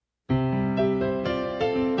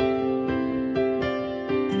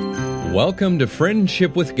Welcome to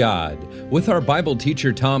Friendship with God with our Bible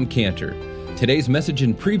teacher Tom Cantor. Today's message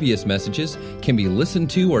and previous messages can be listened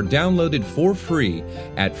to or downloaded for free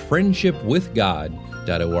at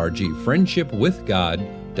friendshipwithgod.org,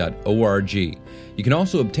 friendshipwithgod.org. You can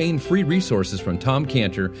also obtain free resources from Tom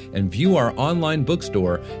Cantor and view our online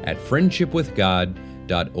bookstore at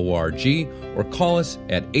friendshipwithgod.org or call us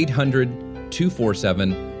at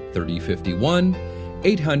 800-247-3051,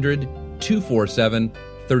 800-247-3051.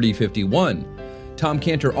 Tom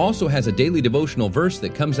Cantor also has a daily devotional verse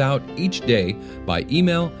that comes out each day by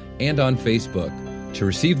email and on Facebook. To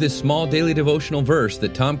receive this small daily devotional verse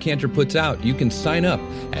that Tom Cantor puts out, you can sign up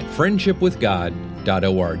at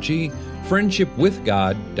friendshipwithgod.org,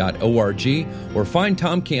 friendshipwithgod.org, or find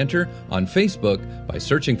Tom Cantor on Facebook by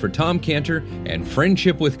searching for Tom Cantor and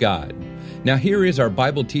Friendship with God. Now here is our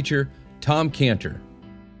Bible teacher, Tom Cantor.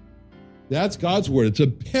 That's God's word. It's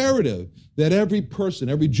imperative that every person,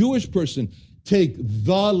 every Jewish person, take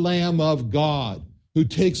the Lamb of God who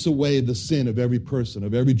takes away the sin of every person,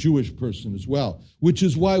 of every Jewish person as well. Which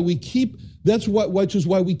is why we keep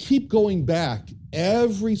going back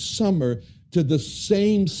every summer to the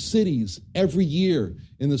same cities every year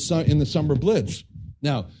in the summer blitz.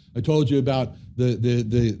 Now, I told you about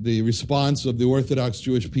the response of the Orthodox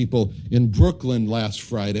Jewish people in Brooklyn last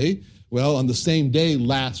Friday. Well, on the same day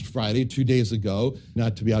last Friday, 2 days ago,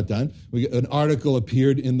 not to be outdone, an article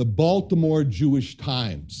appeared in the Baltimore Jewish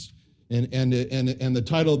Times. And the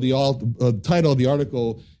title of the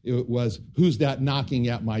article was, "Who's That Knocking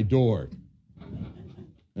at My Door?"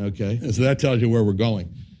 Okay, so that tells you where we're going.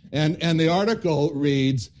 And the article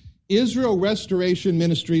reads, "Israel Restoration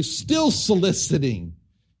Ministry still soliciting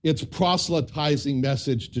its proselytizing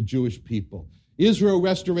message to Jewish people. Israel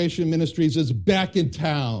Restoration Ministries is back in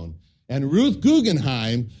town. And Ruth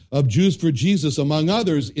Guggenheim of Jews for Jesus, among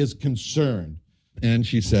others, is concerned." And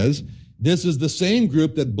she says, "This is the same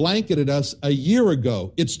group that blanketed us a year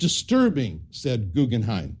ago. It's disturbing," said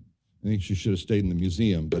Guggenheim. I think she should have stayed in the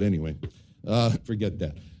museum, but anyway, forget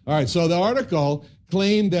that. All right, so the article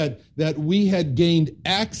claimed that we had gained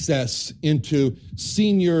access into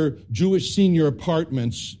Jewish senior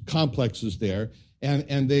apartments complexes there,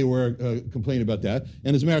 and they were complaining about that.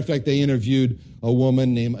 And as a matter of fact, they interviewed a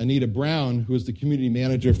woman named Anita Brown, who is the community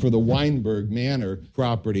manager for the Weinberg Manor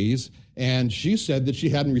properties, and she said that she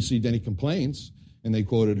hadn't received any complaints. And they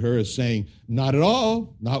quoted her as saying, "Not at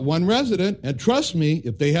all, not one resident, and trust me,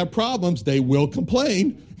 if they have problems, they will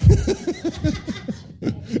complain."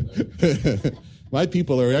 My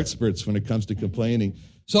people are experts when it comes to complaining.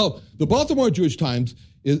 So the Baltimore Jewish Times,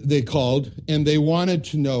 they called, and they wanted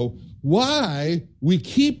to know why we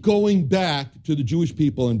keep going back to the Jewish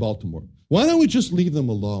people in Baltimore. Why don't we just leave them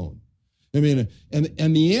alone? I mean,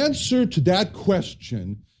 and the answer to that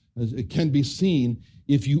question, it can be seen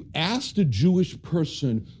if you asked a Jewish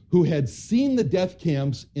person who had seen the death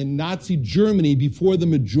camps in Nazi Germany before the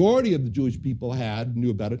majority of the Jewish people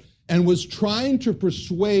knew about it, and was trying to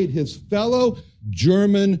persuade his fellow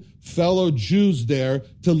Jews there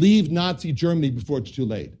to leave Nazi Germany before it's too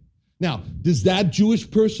late. Now, does that Jewish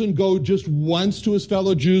person go just once to his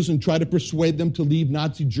fellow Jews and try to persuade them to leave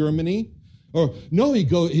Nazi Germany? Or no, he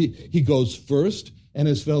goes first, and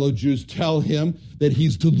his fellow Jews tell him that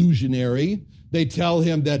he's delusionary. They tell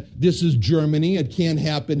him that this is Germany, it can't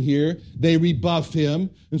happen here. They rebuff him.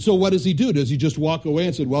 And so what does he do? Does he just walk away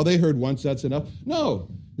and say, "Well, they heard once, that's enough"? No.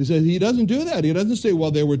 He says he doesn't do that. He doesn't say,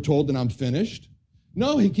 "Well, they were told and I'm finished."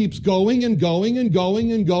 No, he keeps going and going and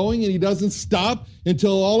going and going, and he doesn't stop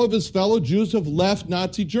until all of his fellow Jews have left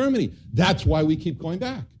Nazi Germany. That's why we keep going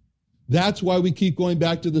back. That's why we keep going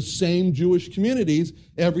back to the same Jewish communities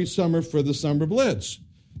every summer for the summer blitz.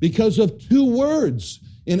 Because of two words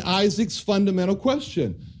in Isaac's fundamental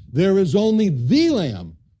question. There is only the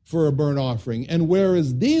lamb for a burnt offering. And where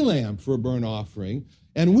is the lamb for a burnt offering?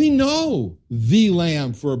 And we know the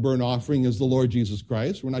lamb for a burnt offering is the Lord Jesus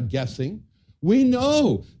Christ. We're not guessing. We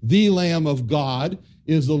know the Lamb of God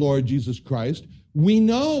is the Lord Jesus Christ. We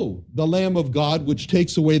know the Lamb of God, which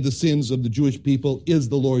takes away the sins of the Jewish people, is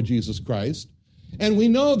the Lord Jesus Christ. And we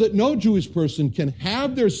know that no Jewish person can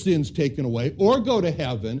have their sins taken away or go to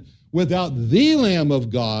heaven without the Lamb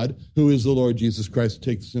of God, who is the Lord Jesus Christ, to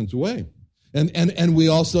take the sins away. And we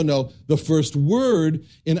also know the first word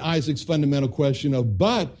in Isaac's fundamental question of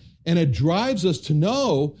but, and it drives us to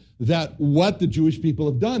know that what the Jewish people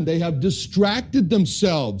have done, they have distracted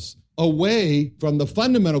themselves away from the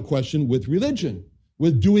fundamental question with religion,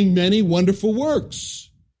 with doing many wonderful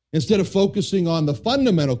works, instead of focusing on the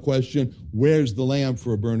fundamental question, where's the lamb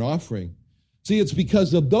for a burnt offering? See, it's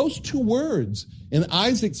because of those two words in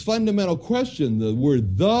Isaac's fundamental question, the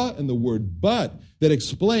word the and the word but, that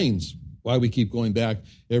explains Why we keep going back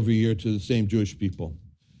every year to the same Jewish people.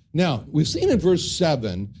 Now, we've seen in verse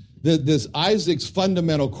 7 that this Isaac's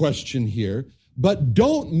fundamental question here, but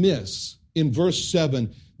don't miss in verse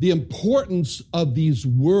 7 the importance of these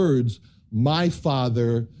words, my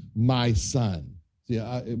father, my son. See,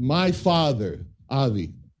 my father,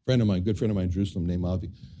 Avi, friend of mine, good friend of mine in Jerusalem named Avi.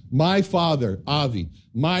 My father, Avi,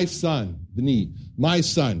 my son, B'ni, my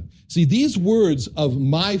son. See, these words of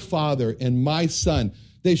my father and my son,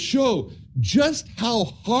 they show just how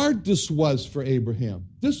hard this was for Abraham.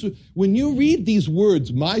 When you read these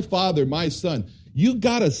words, my father, my son, you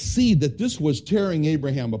got to see that this was tearing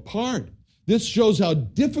Abraham apart. This shows how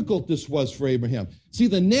difficult this was for Abraham. See,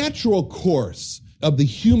 the natural course of the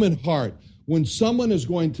human heart when someone is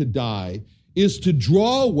going to die is to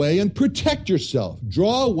draw away and protect yourself.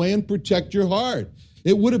 Draw away and protect your heart.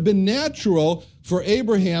 It would have been natural for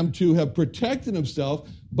Abraham to have protected himself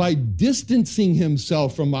by distancing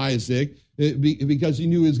himself from Isaac because he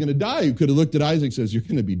knew he was going to die. He could have looked at Isaac and says, you're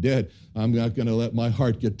going to be dead. I'm not going to let my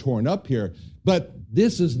heart get torn up here. But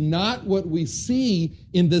this is not what we see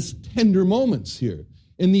in this tender moments here,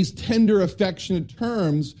 in these tender, affectionate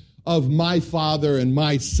terms of my father and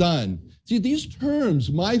my son. See, these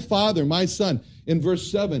terms, my father, my son, in verse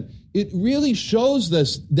 7, it really shows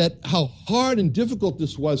us that how hard and difficult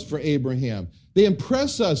this was for Abraham. They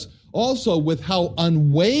impress us also with how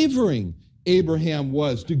unwavering Abraham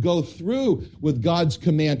was to go through with God's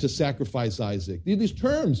command to sacrifice Isaac. These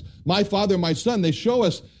terms, my father, my son, they show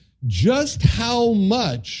us just how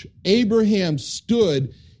much Abraham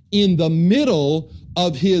stood in the middle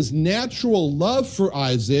of his natural love for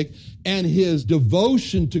Isaac and his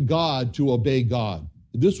devotion to God to obey God.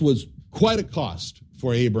 This was quite a cost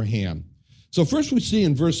for Abraham. So first we see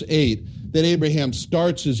in verse 8 that Abraham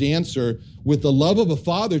starts his answer with the love of a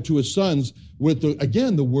father to his sons with,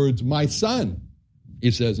 the words, my son.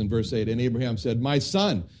 He says in verse 8, and Abraham said, my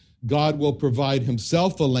son, God will provide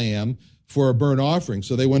himself a lamb for a burnt offering.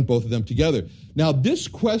 So they went both of them together. Now this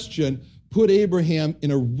question put Abraham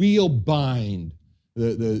in a real bind.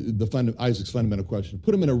 Isaac's fundamental question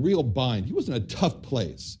put him in a real bind. He was in a tough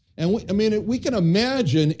place. And we can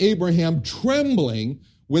imagine Abraham trembling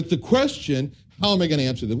with the question, how am I going to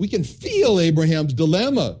answer this? We can feel Abraham's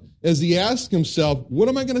dilemma as he asks himself, what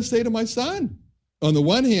am I going to say to my son? On the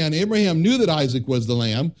one hand, Abraham knew that Isaac was the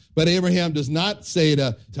lamb, but Abraham does not say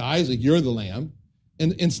to Isaac, you're the lamb.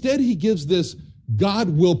 And instead he gives this God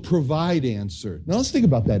will provide answer. Now let's think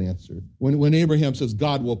about that answer. When Abraham says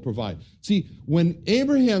God will provide. See, when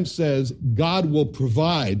Abraham says God will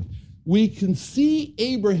provide, we can see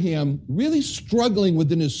Abraham really struggling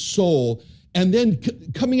within his soul and then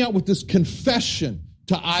coming out with this confession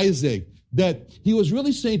to Isaac that he was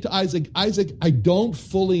really saying to Isaac, I don't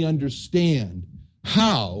fully understand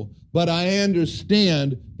how, but I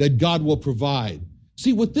understand that God will provide.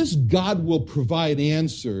 See, with this God will provide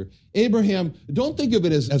answer, Abraham, don't think of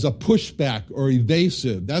it as a pushback or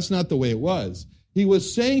evasive. That's not the way it was. He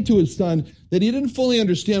was saying to his son that he didn't fully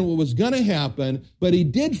understand what was going to happen, but he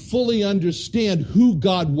did fully understand who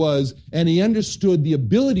God was, and he understood the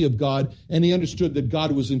ability of God, and he understood that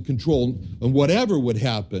God was in control and whatever would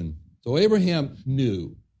happen. So Abraham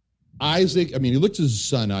knew. Isaac, he looks at his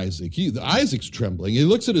son Isaac. Isaac's trembling. He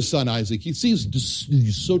looks at his son Isaac. He sees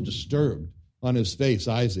he's so disturbed on his face,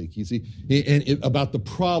 Isaac. About the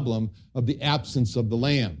problem of the absence of the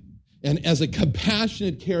lamb. And as a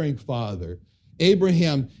compassionate, caring father,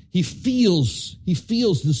 Abraham, he feels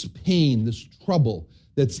this pain, this trouble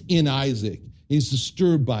that's in Isaac. He's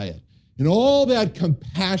disturbed by it. And all that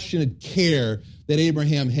compassionate care that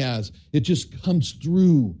Abraham has, it just comes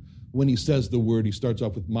through when he says the word. He starts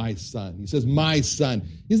off with my son. He says, my son.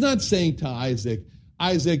 He's not saying to Isaac,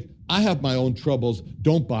 I have my own troubles.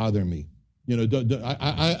 Don't bother me.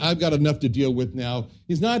 I've got enough to deal with now.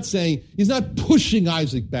 He's not pushing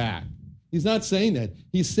Isaac back. He's not saying that.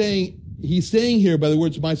 He's saying here by the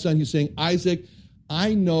words of my son, he's saying, Isaac,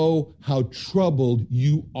 I know how troubled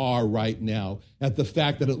you are right now at the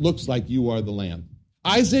fact that it looks like you are the lamb.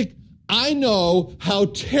 Isaac, I know how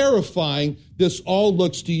terrifying this all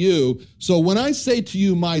looks to you. So when I say to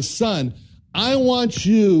you, my son, I want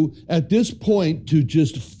you at this point to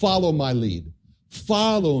just follow my lead.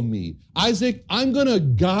 Follow me. Isaac, I'm going to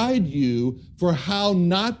guide you for how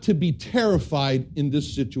not to be terrified in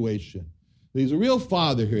this situation. He's a real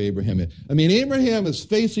father here, Abraham. Abraham is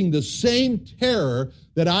facing the same terror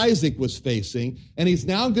that Isaac was facing, and he's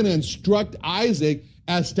now going to instruct Isaac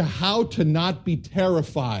as to how to not be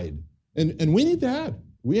terrified. And we need that.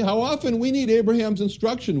 How often we need Abraham's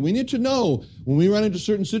instruction. We need to know when we run into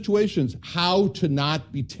certain situations how to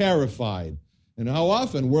not be terrified. And how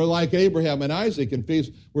often we're like Abraham and Isaac and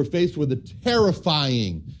we're faced with a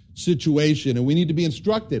terrifying situation, and we need to be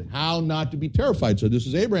instructed how not to be terrified. So this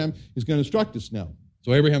is Abraham. He's going to instruct us now.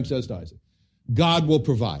 So Abraham says to Isaac, God will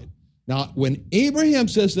provide. Now, when Abraham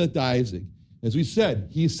says that to Isaac, as we said,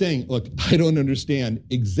 he's saying, look, I don't understand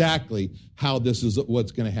exactly how this is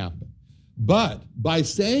what's going to happen. But by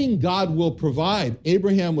saying God will provide,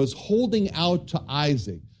 Abraham was holding out to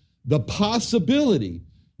Isaac the possibility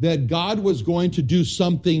that God was going to do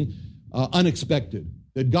something unexpected,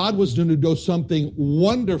 that God was going to do something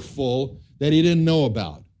wonderful that he didn't know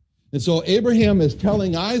about. And so Abraham is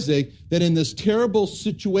telling Isaac that in this terrible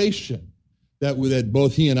situation that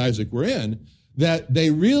both he and Isaac were in, that they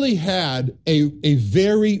really had a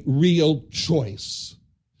very real choice.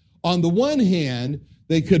 On the one hand,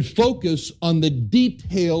 they could focus on the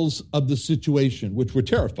details of the situation, which were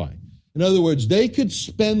terrifying. In other words, they could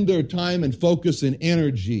spend their time and focus and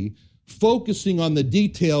energy focusing on the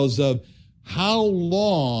details of how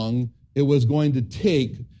long it was going to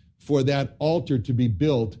take for that altar to be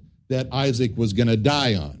built that Isaac was going to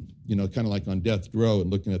die on, kind of like on death row and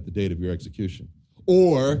looking at the date of your execution.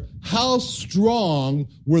 Or how strong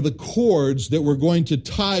were the cords that were going to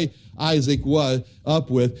tie Isaac up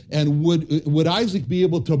with, and would Isaac be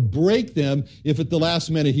able to break them if at the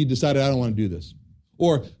last minute he decided, I don't want to do this?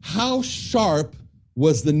 Or how sharp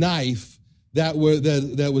was the knife that was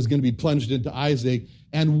going to be plunged into Isaac,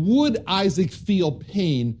 and would Isaac feel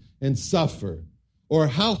pain and suffer? Or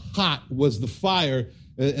how hot was the fire,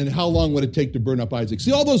 and how long would it take to burn up Isaac?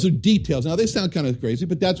 See, all those are details. Now, they sound kind of crazy,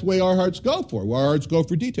 but that's the way our hearts go for. Our hearts go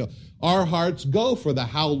for detail. Our hearts go for the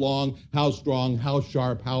how long, how strong, how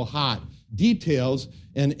sharp, how hot details.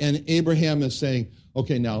 And Abraham is saying,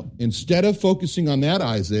 okay, now, instead of focusing on that,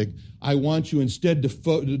 Isaac, I want you instead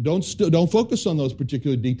to don't focus on those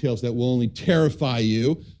particular details that will only terrify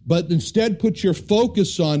you, but instead put your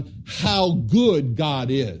focus on how good God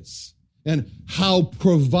is and how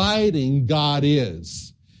providing God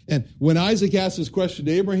is. And when Isaac asks this question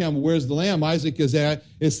to Abraham, where's the lamb? Isaac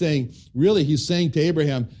is saying, really, he's saying to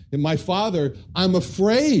Abraham, my father, I'm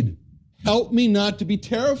afraid. Help me not to be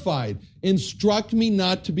terrified. Instruct me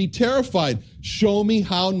not to be terrified. Show me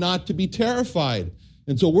how not to be terrified.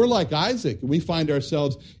 And so we're like Isaac. We find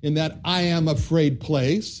ourselves in that I am afraid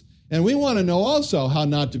place. And we want to know also how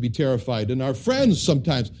not to be terrified. And our friends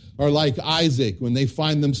sometimes are like Isaac when they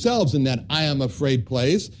find themselves in that I am afraid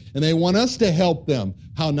place. And they want us to help them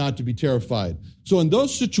how not to be terrified. So in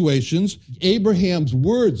those situations, Abraham's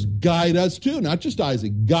words guide us too, not just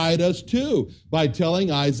Isaac, guide us too, by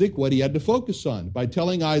telling Isaac what he had to focus on, by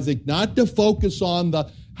telling Isaac not to focus on the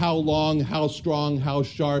how long, how strong, how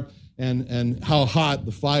sharp, and how hot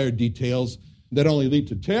the fire details that only lead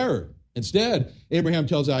to terror. Instead, Abraham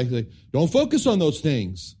tells Isaac, don't focus on those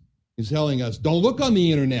things. He's telling us, don't look on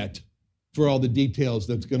the internet for all the details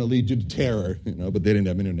that's going to lead you to terror. But they didn't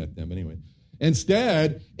have internet then anyway.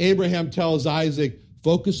 Instead, Abraham tells Isaac,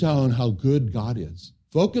 focus on how good God is.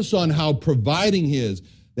 Focus on how providing He is.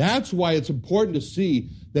 That's why it's important to see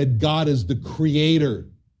that God is the creator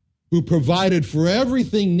who provided for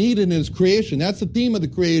everything needed in His creation. That's the theme of the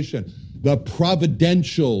creation. The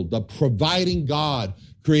providential, the providing God,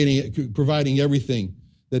 providing everything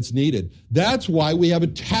that's needed. That's why we have a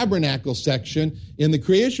tabernacle section in the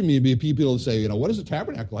creation museum. People say, what does a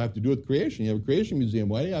tabernacle have to do with creation? You have a creation museum.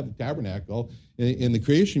 Why do you have a tabernacle in the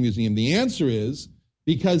creation museum? The answer is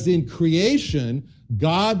because in creation,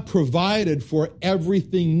 God provided for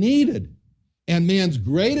everything needed. And man's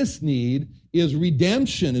greatest need is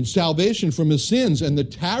redemption and salvation from his sins. And the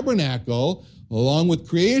tabernacle, along with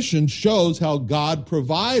creation, shows how God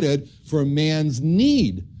provided for man's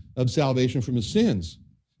need of salvation from his sins.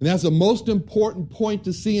 And that's the most important point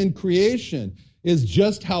to see in creation, is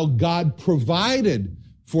just how God provided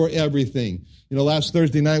for everything. Last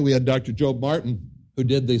Thursday night we had Dr. Job Martin, who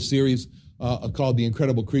did the series called The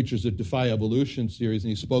Incredible Creatures That Defy Evolution series, and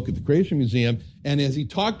he spoke at the Creation Museum. And as he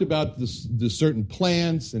talked about the certain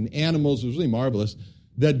plants and animals, it was really marvelous,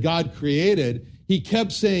 that God created, he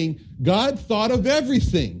kept saying, God thought of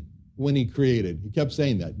everything when He created. He kept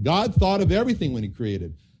saying that. God thought of everything when He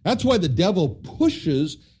created. That's why the devil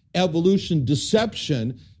pushes evolution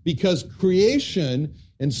deception, because creation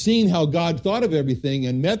and seeing how God thought of everything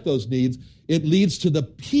and met those needs, it leads to the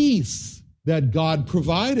peace that God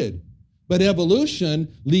provided. But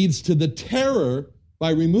evolution leads to the terror by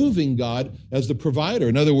removing God as the provider.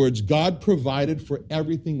 In other words, God provided for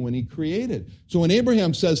everything when He created. So when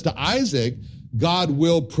Abraham says to Isaac, God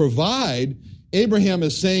will provide, Abraham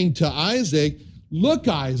is saying to Isaac, look,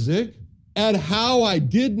 Isaac, at how I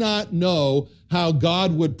did not know how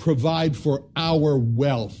God would provide for our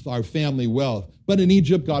wealth, our family wealth. But in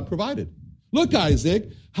Egypt, God provided. Look, Isaac,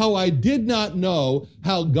 how I did not know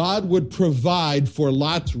how God would provide for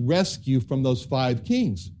Lot's rescue from those 5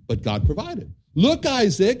 kings, but God provided. Look,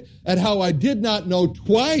 Isaac, at how I did not know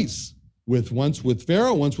twice, once with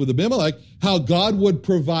Pharaoh, once with Abimelech, how God would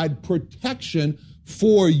provide protection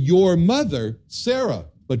for your mother, Sarah,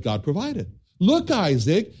 but God provided. Look,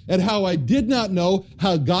 Isaac, at how I did not know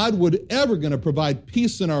how God would ever going to provide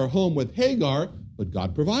peace in our home with Hagar, but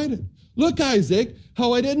God provided. Look, Isaac,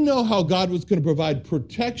 how I didn't know how God was going to provide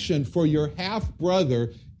protection for your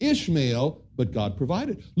half-brother, Ishmael, but God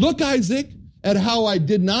provided. Look, Isaac, at how I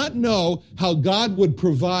did not know how God would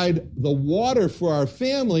provide the water for our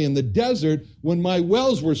family in the desert when my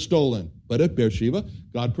wells were stolen. But at Beersheba,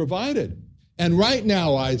 God provided. And right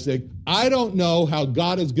now, Isaac, I don't know how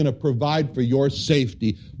God is going to provide for your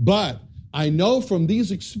safety, but I know from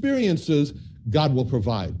these experiences, God will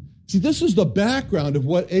provide. See, this is the background of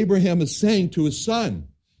what Abraham is saying to his son.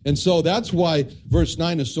 And so that's why verse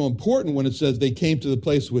 9 is so important when it says they came to the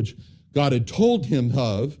place which God had told him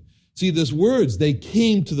of. See, this words, they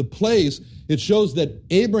came to the place, it shows that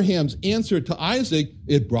Abraham's answer to Isaac,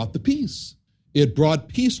 it brought the peace. It brought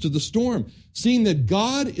peace to the storm. Seeing that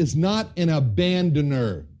God is not an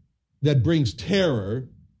abandoner that brings terror,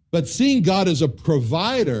 but seeing God as a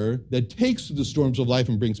provider that takes to the storms of life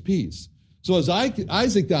and brings peace. So as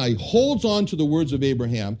Isaac now holds on to the words of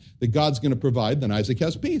Abraham that God's going to provide, then Isaac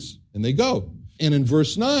has peace, and they go. And in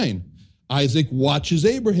verse 9, Isaac watches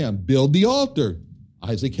Abraham build the altar.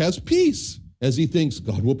 Isaac has peace as he thinks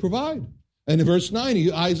God will provide. And in verse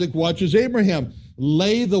 9, Isaac watches Abraham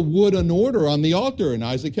lay the wood in order on the altar, and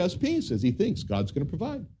Isaac has peace as he thinks God's going to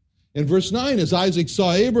provide. In verse 9, as Isaac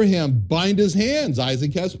saw Abraham bind his hands,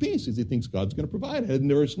 Isaac has peace as he thinks God's going to provide. And in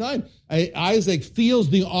verse 9, Isaac feels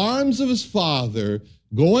the arms of his father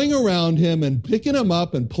going around him and picking him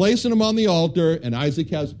up and placing him on the altar, and Isaac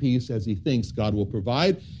has peace as he thinks God will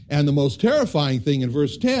provide. And the most terrifying thing in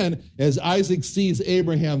verse 10, as Isaac sees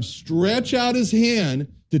Abraham stretch out his hand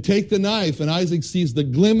to take the knife, and Isaac sees the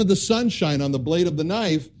gleam of the sunshine on the blade of the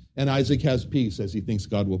knife, and Isaac has peace as he thinks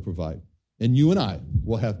God will provide. And you and I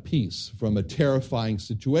will have peace from a terrifying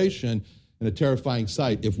situation and a terrifying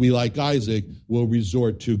sight if we, like Isaac, will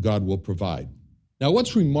resort to God will provide. Now,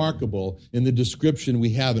 what's remarkable in the description we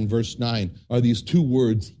have in verse 9 are these 2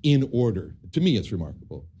 words, in order. To me, it's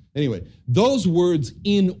remarkable. Anyway, those words,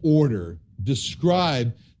 in order,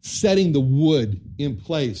 describe setting the wood in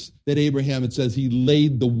place that Abraham, it says he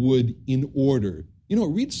laid the wood in order. You know,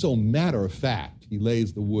 it reads so matter of fact. He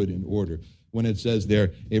lays the wood in order. When it says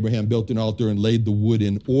there, Abraham built an altar and laid the wood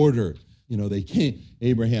in order. You know, they came,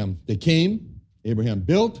 Abraham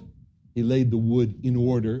built, he laid the wood in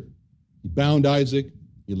order. He bound Isaac,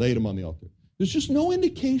 he laid him on the altar. There's just no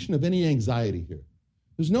indication of any anxiety here.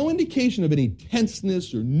 There's no indication of any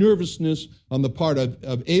tenseness or nervousness on the part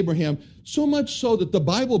of Abraham, so much so that the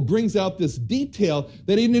Bible brings out this detail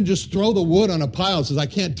that he didn't just throw the wood on a pile and says, I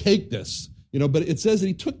can't take this. You know, but it says that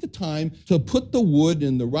he took the time to put the wood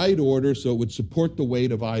in the right order so it would support the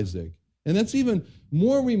weight of Isaac. And that's even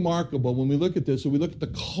more remarkable when we look at this, and we look at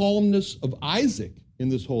the calmness of Isaac in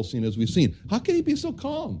this whole scene as we've seen. How can he be so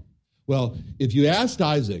calm? Well, if you asked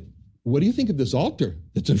Isaac, what do you think of this altar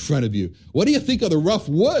that's in front of you? What do you think of the rough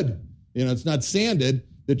wood? You know, it's not sanded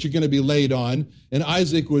that you're going to be laid on. And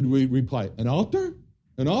Isaac would reply, an altar?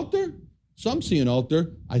 An altar? Some see an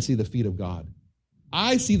altar. I see the feet of God.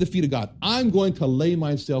 I see the feet of God. I'm going to lay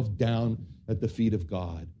myself down at the feet of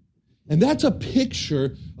God. And that's a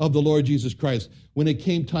picture of the Lord Jesus Christ when it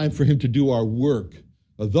came time for him to do our work,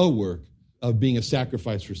 the work of being a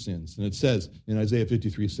sacrifice for sins. And it says in Isaiah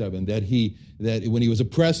 53:7 that when he was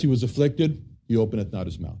oppressed, he was afflicted, he openeth not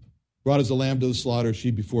his mouth. Brought as a lamb to the slaughter,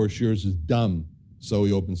 sheep before his shearers is dumb, so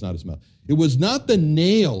he opens not his mouth. It was not the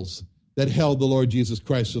nails that held the Lord Jesus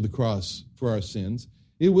Christ to the cross for our sins.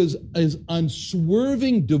 It was his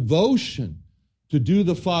unswerving devotion to do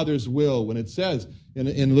the Father's will when it says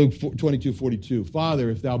in Luke 22:42, Father,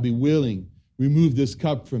 if thou be willing, remove this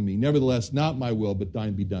cup from me. Nevertheless, not my will, but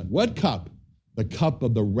thine be done. What cup? The cup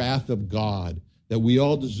of the wrath of God that we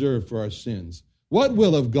all deserve for our sins. What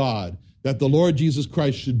will of God? That the Lord Jesus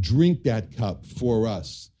Christ should drink that cup for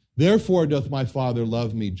us. Therefore doth my Father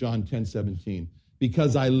love me, John 10:17,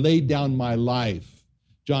 because I laid down my life.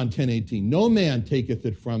 John 10:18, no man taketh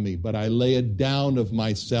it from me, but I lay it down of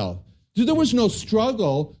myself. So there was no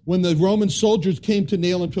struggle when the Roman soldiers came to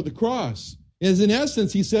nail him to the cross. As in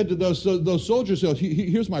essence, he said to those soldiers,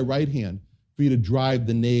 here's my right hand for you to drive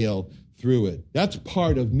the nail through it. That's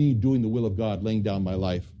part of me doing the will of God, laying down my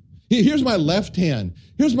life. Here's my left hand.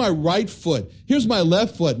 Here's my right foot. Here's my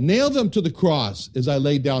left foot. Nail them to the cross as I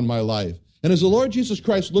lay down my life. And as the Lord Jesus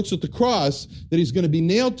Christ looks at the cross that he's going to be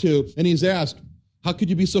nailed to, and he's asked, how could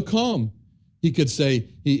you be so calm? He could say,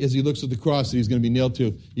 as he looks at the cross that he's going to be nailed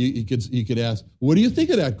to, he could ask, what do you think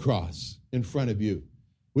of that cross in front of you?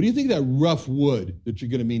 What do you think of that rough wood that you're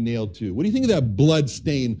going to be nailed to? What do you think of that blood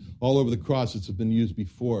stain all over the cross that's been used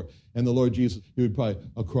before? And the Lord Jesus, he would probably,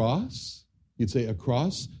 a cross? He'd say, a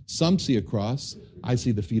cross? Some see a cross. I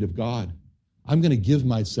see the feet of God. I'm going to give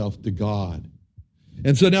myself to God.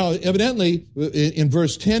 And so now, evidently, in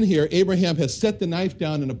verse 10 here, Abraham has set the knife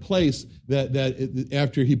down in a place that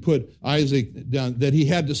after he put Isaac down, that he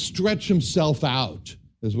had to stretch himself out,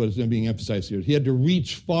 is what is being emphasized here. He had to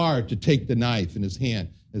reach far to take the knife in his hand.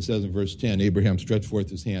 It says in verse 10, Abraham stretched forth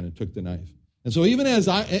his hand and took the knife. And so even as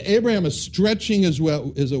Abraham is stretching his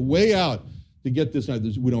way out to get this knife,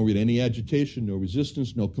 we don't read any agitation, no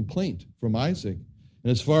resistance, no complaint from Isaac. And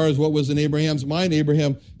as far as what was in Abraham's mind,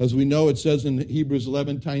 Abraham, as we know, it says in Hebrews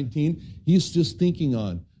 11:19, he's just thinking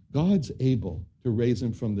on, God's able to raise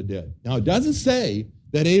him from the dead. Now, it doesn't say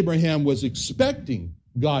that Abraham was expecting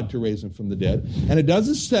God to raise him from the dead, and it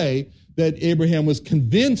doesn't say that Abraham was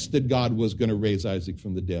convinced that God was going to raise Isaac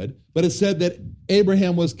from the dead, but it said that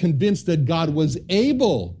Abraham was convinced that God was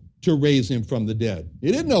able to raise him from the dead.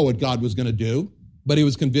 He didn't know what God was going to do, but he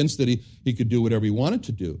was convinced that he could do whatever he wanted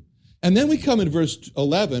to do. And then we come in verse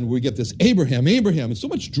 11, where we get this Abraham, and so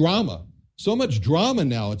much drama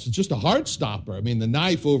now. It's just a heart stopper. I mean, the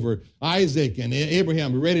knife over Isaac, and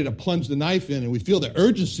Abraham ready to plunge the knife in, and we feel the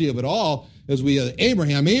urgency of it all as we,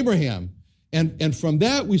 Abraham. And from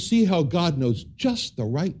that, we see how God knows just the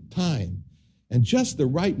right time and just the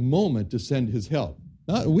right moment to send his help.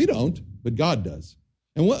 We don't, but God does.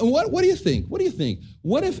 And what do you think? What do you think?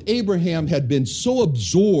 What if Abraham had been so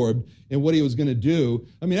absorbed in what he was going to do?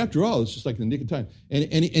 I mean, after all, it's just like the nick of time. And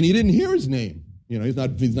he didn't hear his name. You know,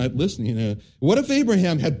 he's not listening. What if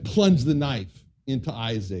Abraham had plunged the knife into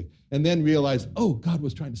Isaac and then realized, oh, God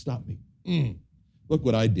was trying to stop me. Look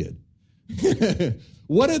what I did.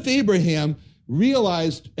 What if Abraham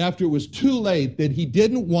realized after it was too late that he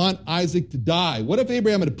didn't want Isaac to die? What if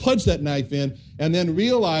Abraham had plunged that knife in and then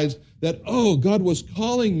realized that, oh, God was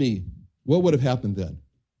calling me? What would have happened then?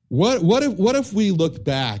 What if we looked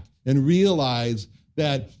back and realized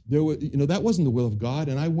that that wasn't the will of God,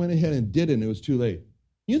 and I went ahead and did it, and it was too late?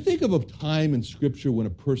 You think of a time in Scripture when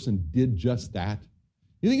a person did just that?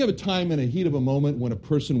 You think of a time in a heat of a moment when a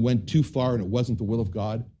person went too far and it wasn't the will of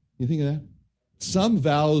God? You think of that? Some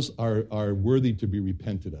vows are worthy to be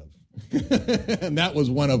repented of. And that was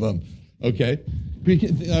one of them, okay?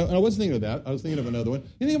 I wasn't thinking of that. I was thinking of another one.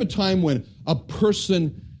 You think of a time when a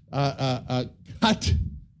person cut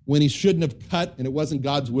when he shouldn't have cut and it wasn't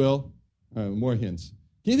God's will? More hints.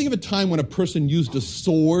 Can you think of a time when a person used a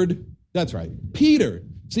sword? That's right. Peter.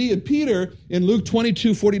 See, Peter, in Luke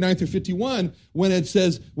 22:49-51,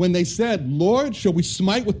 when they said, Lord, shall we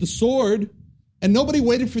smite with the sword? And nobody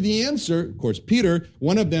waited for the answer. Of course, Peter,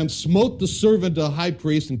 one of them, smote the servant of the high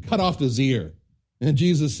priest and cut off his ear. And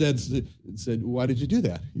Jesus said, why did you do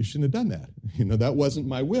that? You shouldn't have done that. That wasn't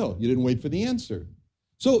my will. You didn't wait for the answer.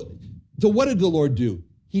 So what did the Lord do?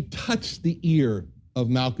 He touched the ear of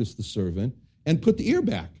Malchus the servant and put the ear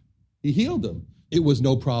back. He healed him. It was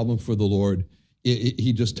no problem for the Lord.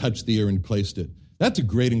 He just touched the ear and placed it. That's a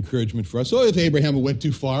great encouragement for us. So if Abraham went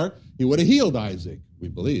too far, he would have healed Isaac, we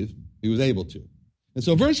believe. He was able to. And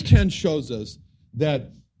so verse 10 shows us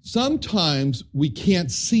that sometimes we can't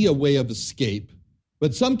see a way of escape,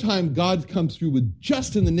 but sometimes God comes through with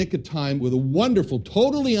just in the nick of time with a wonderful,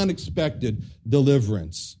 totally unexpected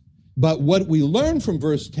deliverance. But what we learn from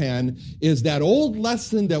verse 10 is that old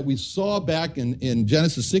lesson that we saw back in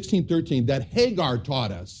Genesis 16:13 that Hagar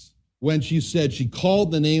taught us when she said, she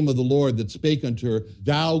called the name of the Lord that spake unto her,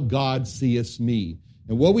 Thou God seest me.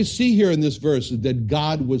 And what we see here in this verse is that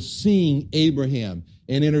God was seeing Abraham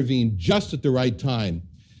and intervened just at the right time.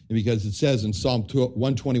 And because it says in Psalm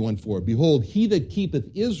 121:4, Behold, he that keepeth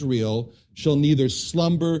Israel shall neither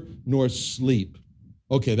slumber nor sleep.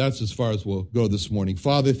 Okay, that's as far as we'll go this morning.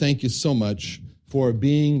 Father, thank you so much for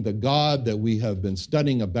being the God that we have been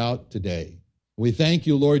studying about today. We thank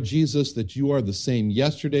you, Lord Jesus, that you are the same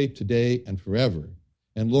yesterday, today, and forever.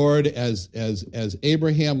 And Lord, as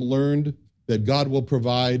Abraham learned that God will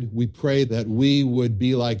provide, we pray that we would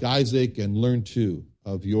be like Isaac and learn too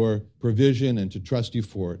of your provision and to trust you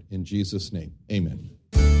for it. In Jesus' name, amen.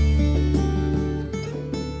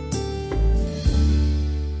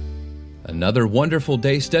 And Another wonderful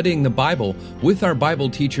day studying the Bible with our Bible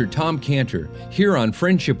teacher, Tom Cantor, here on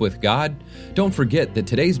Friendship with God. Don't forget that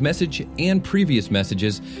today's message and previous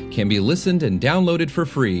messages can be listened and downloaded for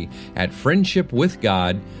free at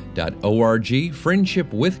friendshipwithgod.org,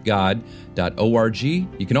 friendshipwithgod.org.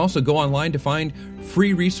 You can also go online to find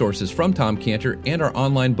free resources from Tom Cantor and our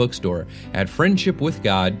online bookstore at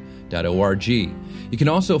friendshipwithgod.org. You can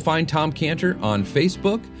also find Tom Cantor on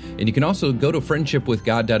Facebook, and you can also go to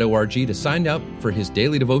friendshipwithgod.org to sign up for his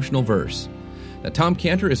daily devotional verse. Now, Tom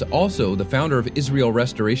Cantor is also the founder of Israel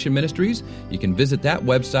Restoration Ministries. You can visit that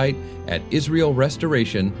website at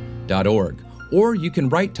israelrestoration.org. Or you can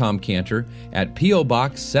write Tom Cantor at P.O.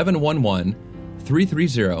 Box 711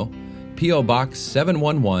 330, P.O. Box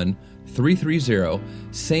 711 330,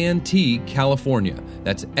 Santee, California.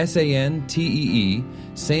 That's Santee,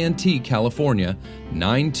 Santee, California,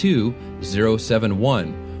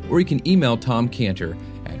 92071. Or you can email Tom Cantor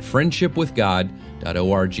at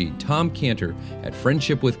friendshipwithgod.org, Tom Cantor at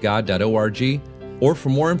friendshipwithgod.org. Or for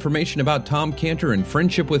more information about Tom Cantor and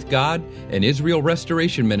Friendship with God and Israel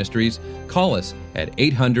Restoration Ministries, call us at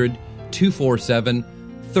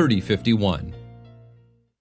 800-247-3051.